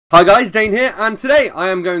Hi guys, Dane here, and today I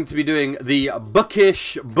am going to be doing the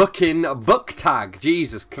Bookish Bookin book tag.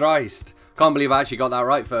 Jesus Christ. Can't believe I actually got that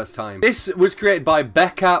right first time. This was created by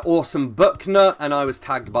Bekah AwesomeBookNut, and I was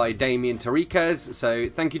tagged by Damian Terriquez, so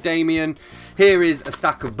thank you Damian. Here is a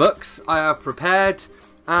stack of books I have prepared,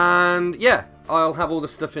 and yeah, I'll have all the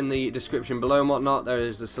stuff in the description below and whatnot. There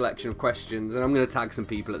is a selection of questions, and I'm going to tag some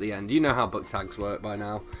people at the end. You know how book tags work by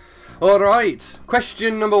now. Alright,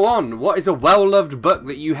 question number 1. What is a well-loved book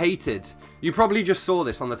that you hated? You probably just saw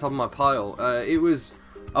this on the top of my pile. It was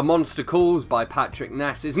A Monster Calls by Patrick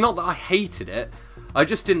Ness. It's not that I hated it, I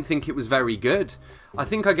just didn't think it was very good. I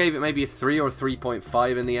think I gave it maybe a 3 or a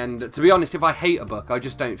 3.5 in the end. To be honest, if I hate a book, I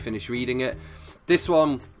just don't finish reading it. This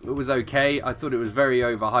one, it was okay. I thought it was very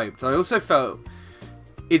overhyped. I also felt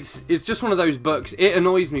it's just one of those books. It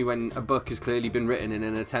annoys me when a book has clearly been written in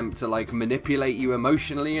an attempt to like manipulate you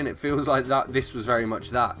emotionally, and it feels like that this was very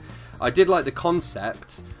much that. I did like the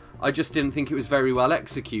concept, I just didn't think it was very well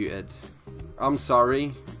executed. I'm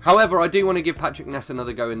sorry. However, I do want to give Patrick Ness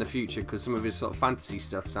another go in the future because some of his sort of fantasy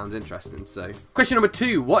stuff sounds interesting. So, question number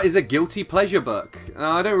 2, what is a guilty pleasure book?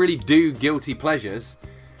 Now, I don't really do guilty pleasures.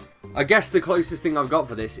 I guess the closest thing I've got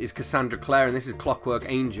for this is Cassandra, Clare, and this is Clockwork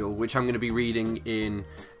Angel, which I'm going to be reading in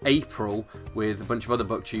April with a bunch of other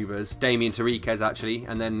booktubers, Damian Terriquez actually,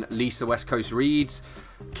 and then Lisaswestcoastreads,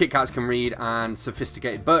 Kitkatscanread, and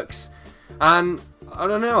Sophiesticated Books. And I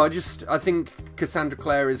don't know, I think Cassandra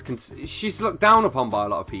Clare is, she's looked down upon by a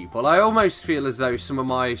lot of people. I almost feel as though some of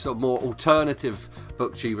my sort of more alternative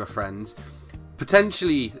booktuber friends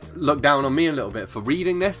potentially look down on me a little bit for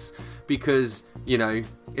reading this, because, you know,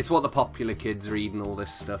 it's what the popular kids read and all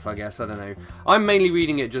this stuff, I guess. I don't know. I'm mainly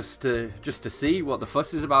reading it just to see what the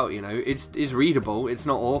fuss is about, you know. It's readable. It's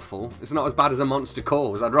not awful. It's not as bad as A Monster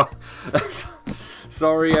Calls. I'd rather...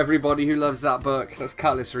 Sorry, everybody who loves that book. That's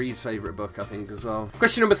Catalyst Reed's favourite book, I think, as well.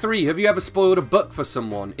 Question number 3. Have you ever spoiled a book for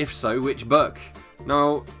someone? If so, which book?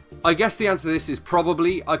 Now, I guess the answer to this is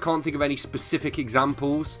probably. I can't think of any specific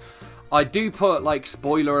examples. I do put like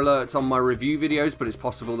spoiler alerts on my review videos, but it's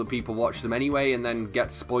possible that people watch them anyway and then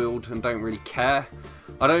get spoiled and don't really care.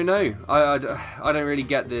 I don't know. I don't really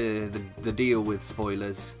get the deal with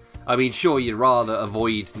spoilers. I mean, sure, you'd rather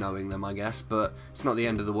avoid knowing them, I guess, but it's not the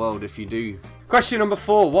end of the world if you do. Question number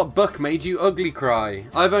 4. What book made you ugly cry?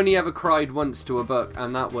 I've only ever cried once to a book,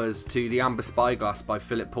 and that was to The Amber Spyglass by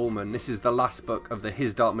Pullman. This is the last book of the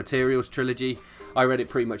His Dark Materials trilogy. I read it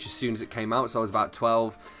pretty much as soon as it came out, so I was about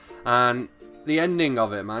 12. And the ending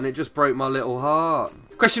of it, man, it just broke my little heart.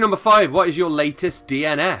 Question number 5. What is your latest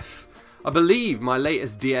DNF? I believe my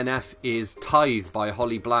latest DNF is Tithe by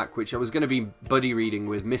Holly Black, which I was going to be buddy reading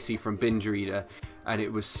with Missy from Binge Reader, and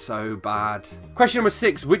it was so bad. Question number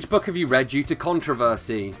 6. Which book have you read due to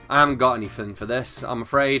controversy? I haven't got anything for this, I'm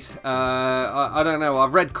afraid. I don't know.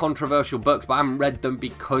 I've read controversial books, but I haven't read them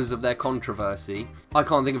because of their controversy. I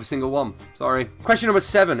can't think of a single one. Sorry. Question number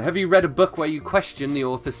 7. Have you read a book where you question the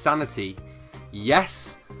author's sanity?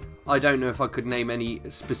 Yes. I don't know if I could name any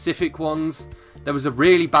specific ones. There was a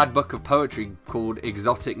really bad book of poetry called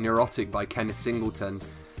Exotic Neurotic by Kenneth Singleton,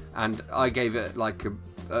 and I gave it like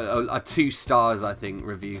a 2 stars, I think,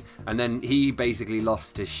 review, and then he basically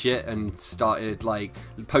lost his shit and started like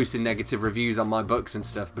posting negative reviews on my books and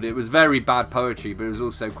stuff. But it was very bad poetry, but it was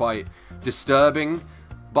also quite disturbing.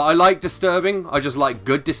 But I like disturbing, I just like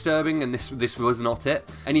good disturbing, and this was not it.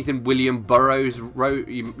 Anything William Burroughs wrote,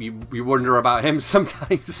 you wonder about him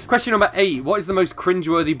sometimes. Question number 8. What is the most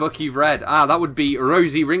cringeworthy book you've read? That would be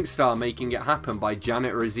Rosie Rinkstar Making It Happen by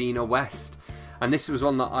Janet Rosina West. And this was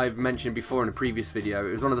one that I've mentioned before in a previous video.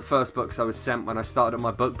 It was one of the first books I was sent when I started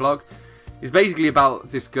my book blog. It's basically about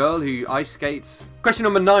this girl who ice skates. Question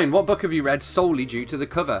number 9. What book have you read solely due to the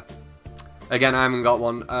cover? Again, I haven't got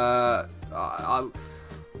one.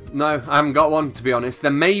 No, I haven't got one, to be honest.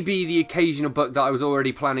 There may be the occasional book that I was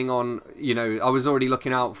already planning on, you know, I was already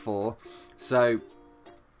looking out for. So,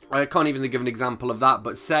 I can't even think of an example of that.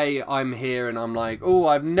 But say I'm here and I'm like, oh,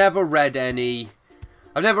 I've never read any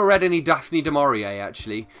Daphne du Maurier,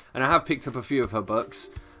 actually. And I have picked up a few of her books.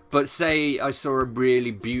 But say I saw a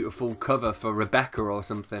really beautiful cover for Rebecca or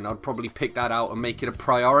something, I'd probably pick that out and make it a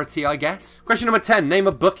priority, I guess. Question number 10. Name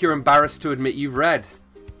a book you're embarrassed to admit you've read.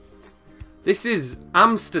 This is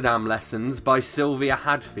Amsterdam Lessons by Sylvia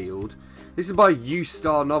Hadfield. This is by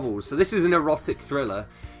U-Star Novels. So this is an erotic thriller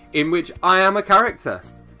in which I am a character.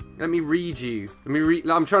 Let me read you.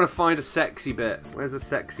 I'm trying to find a sexy bit. Where's the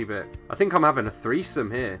sexy bit? I think I'm having a threesome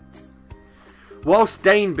here. Whilst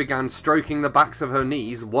Dane began stroking the backs of her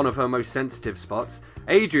knees, one of her most sensitive spots,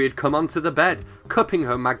 Adria had come onto the bed, cupping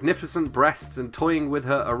her magnificent breasts and toying with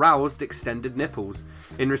her aroused extended nipples.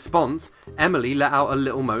 In response, Emily let out a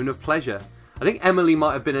little moan of pleasure. I think Emily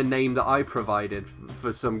might have been a name that I provided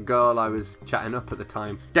for some girl I was chatting up at the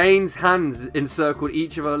time. Dane's hands encircled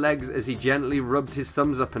each of her legs as he gently rubbed his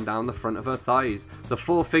thumbs up and down the front of her thighs, the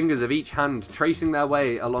 4 fingers of each hand tracing their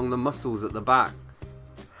way along the muscles at the back.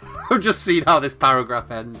 I've just seen how this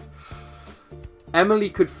paragraph ends. Emily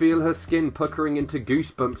could feel her skin puckering into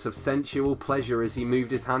goosebumps of sensual pleasure as he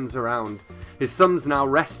moved his hands around. His thumbs now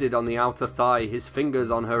rested on the outer thigh, his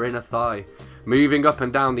fingers on her inner thigh. Moving up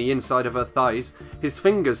and down the inside of her thighs, his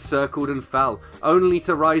fingers circled and fell, only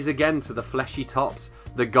to rise again to the fleshy tops,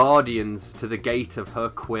 the guardians to the gate of her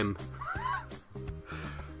quim.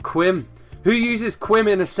 Quim. Who uses quim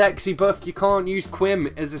in a sexy book? You can't use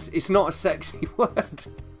quim as it's not a sexy word.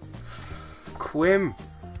 Quim.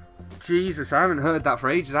 Jesus, I haven't heard that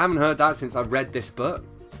for ages. I haven't heard that since I read this book.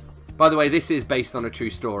 By the way, this is based on a true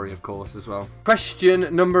story, of course, as well.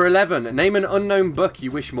 Question number 11. Name an unknown book you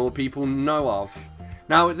wish more people know of.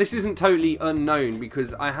 Now, this isn't totally unknown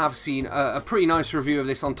because I have seen a pretty nice review of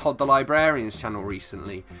this on Todd the Librarian's channel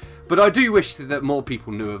recently. But I do wish that more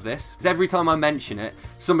people knew of this. Every time I mention it,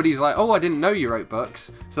 somebody's like, oh, I didn't know you wrote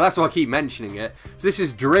books. So that's why I keep mentioning it. So this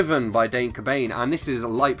is Driven by Dane Cobain, and this is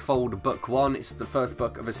Lightfold Book 1. It's the first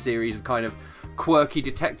book of a series of kind of quirky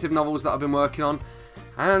detective novels that I've been working on.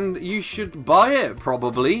 And you should buy it,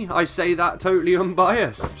 probably. I say that totally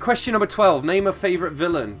unbiased. Question number 12. Name a favourite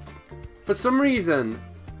villain. For some reason,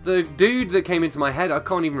 the dude that came into my head, I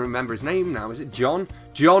can't even remember his name now. Is it John?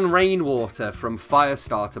 John Rainwater from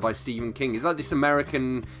Firestarter by Stephen King. He's like this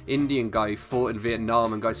American Indian guy who fought in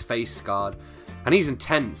Vietnam and got his face scarred. And he's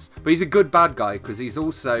intense. But he's a good bad guy because he's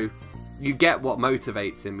also... You get what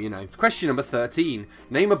motivates him, you know. Question number 13.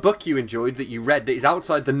 Name a book you enjoyed that you read that is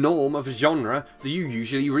outside the norm of a genre that you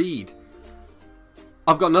usually read.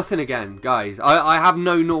 I've got nothing again, guys. I have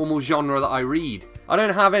no normal genre that I read. I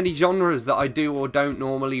don't have any genres that I do or don't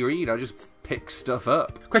normally read. I just pick stuff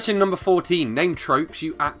up. Question number 14. Name tropes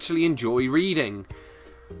you actually enjoy reading.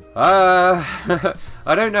 I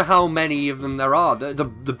don't know how many of them there are. The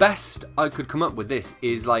best I could come up with this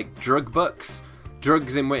is like drug books.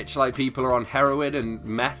 Drugs in which like people are on heroin and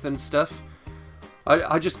meth and stuff.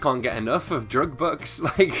 I just can't get enough of drug books.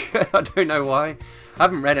 Like, I don't know why. I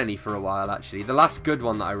haven't read any for a while, actually. The last good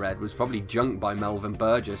one that I read was probably Junk by Melvin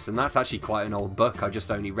Burgess, and that's actually quite an old book. I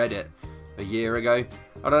just only read it a year ago.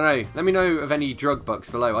 I don't know. Let me know of any drug books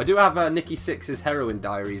below. I do have Nikki Sixx's Heroin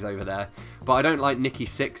Diaries over there, but I don't like Nikki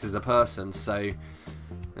Sixx as a person, so...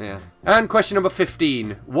 yeah. And question number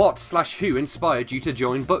 15. What/who inspired you to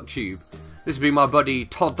join BookTube? This would be my buddy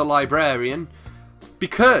Todd the Librarian,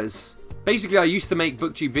 because basically I used to make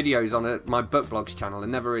BookTube videos on my BookBlogs channel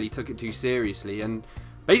and never really took it too seriously, and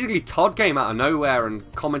basically Todd came out of nowhere and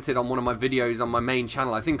commented on one of my videos on my main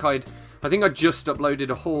channel. I think I just uploaded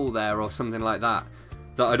a haul there or something like that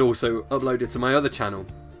I'd also uploaded to my other channel.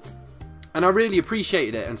 And I really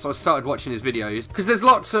appreciated it, and so I started watching his videos. Because there's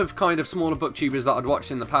lots of kind of smaller booktubers that I'd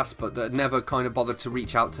watched in the past, but that had never kind of bothered to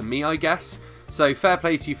reach out to me, I guess. So fair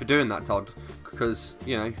play to you for doing that, Todd. Because,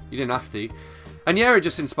 you know, you didn't have to. And yeah, it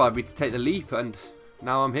just inspired me to take the leap, and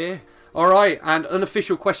now I'm here. Alright, and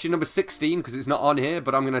unofficial question number 16, because it's not on here,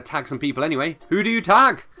 but I'm going to tag some people anyway. Who do you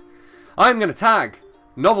tag? I'm going to tag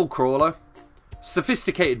Novel Crawler,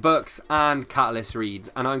 Sophiesticated Books, and Catalyst Reads,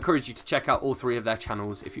 and I encourage you to check out all 3 of their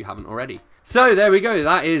channels if you haven't already. So there we go,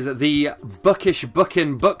 that is the Bookish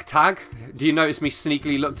Bookin book tag. Do you notice me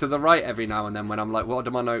sneakily look to the right every now and then when I'm like, what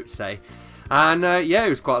do my notes say? And yeah, it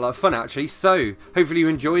was quite a lot of fun actually. So hopefully you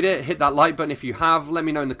enjoyed it. Hit that like button if you have. Let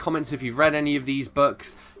me know in the comments if you've read any of these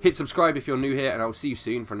books. Hit subscribe if you're new here, and I will see you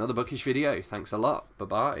soon for another bookish video. Thanks a lot. Bye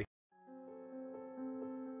bye.